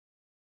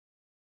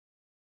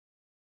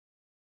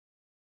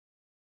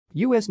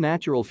U.S.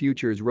 natural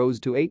futures rose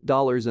to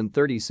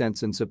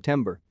 $8.30 in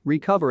September,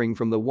 recovering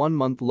from the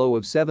one-month low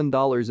of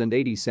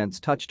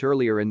 $7.80 touched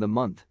earlier in the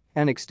month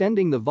and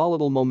extending the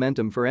volatile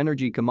momentum for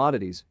energy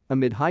commodities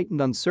amid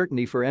heightened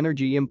uncertainty for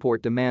energy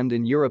import demand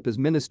in Europe as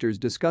ministers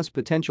discuss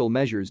potential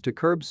measures to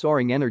curb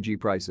soaring energy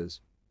prices.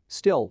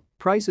 Still,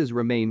 prices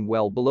remain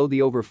well below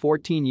the over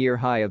 14-year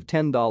high of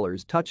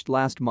 $10 touched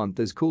last month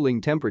as cooling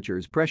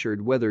temperatures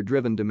pressured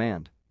weather-driven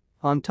demand.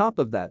 On top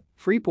of that,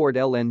 Freeport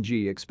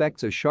LNG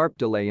expects a sharp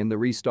delay in the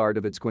restart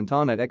of its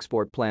Quintanet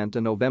export plant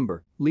in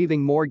November,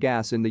 leaving more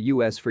gas in the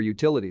U.S. for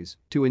utilities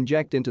to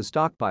inject into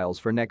stockpiles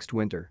for next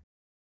winter.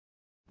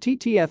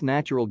 TTF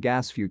natural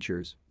gas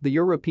futures, the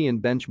European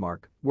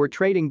benchmark, were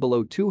trading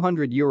below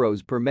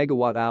 €200 per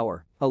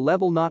megawatt-hour, a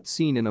level not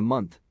seen in a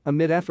month,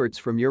 amid efforts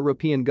from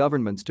European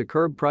governments to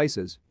curb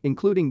prices,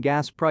 including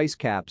gas price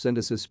caps and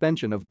a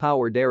suspension of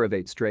power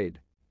derivatives trade.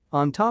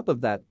 On top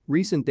of that,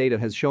 recent data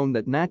has shown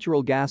that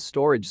natural gas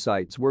storage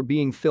sites were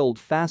being filled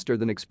faster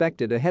than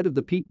expected ahead of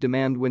the peak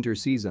demand winter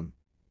season.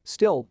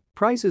 Still,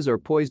 prices are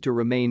poised to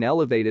remain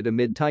elevated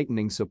amid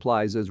tightening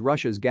supplies as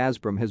Russia's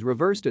Gazprom has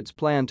reversed its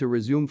plan to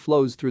resume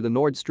flows through the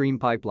Nord Stream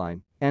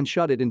pipeline and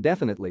shut it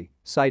indefinitely,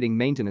 citing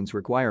maintenance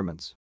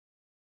requirements.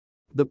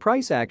 The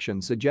price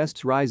action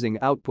suggests rising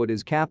output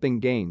is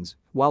capping gains,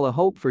 while a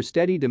hope for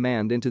steady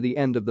demand into the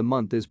end of the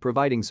month is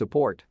providing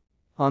support.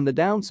 On the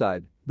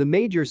downside, the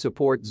major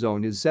support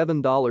zone is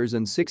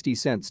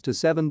 $7.60 to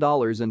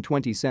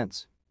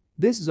 $7.20.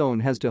 This zone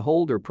has to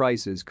hold or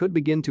prices could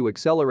begin to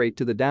accelerate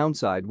to the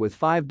downside with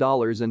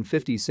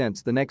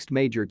 $5.50 the next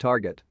major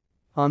target.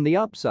 On the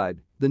upside,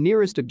 the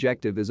nearest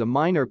objective is a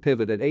minor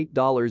pivot at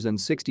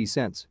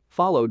 $8.60,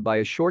 followed by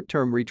a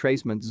short-term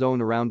retracement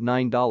zone around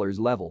 $9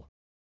 level.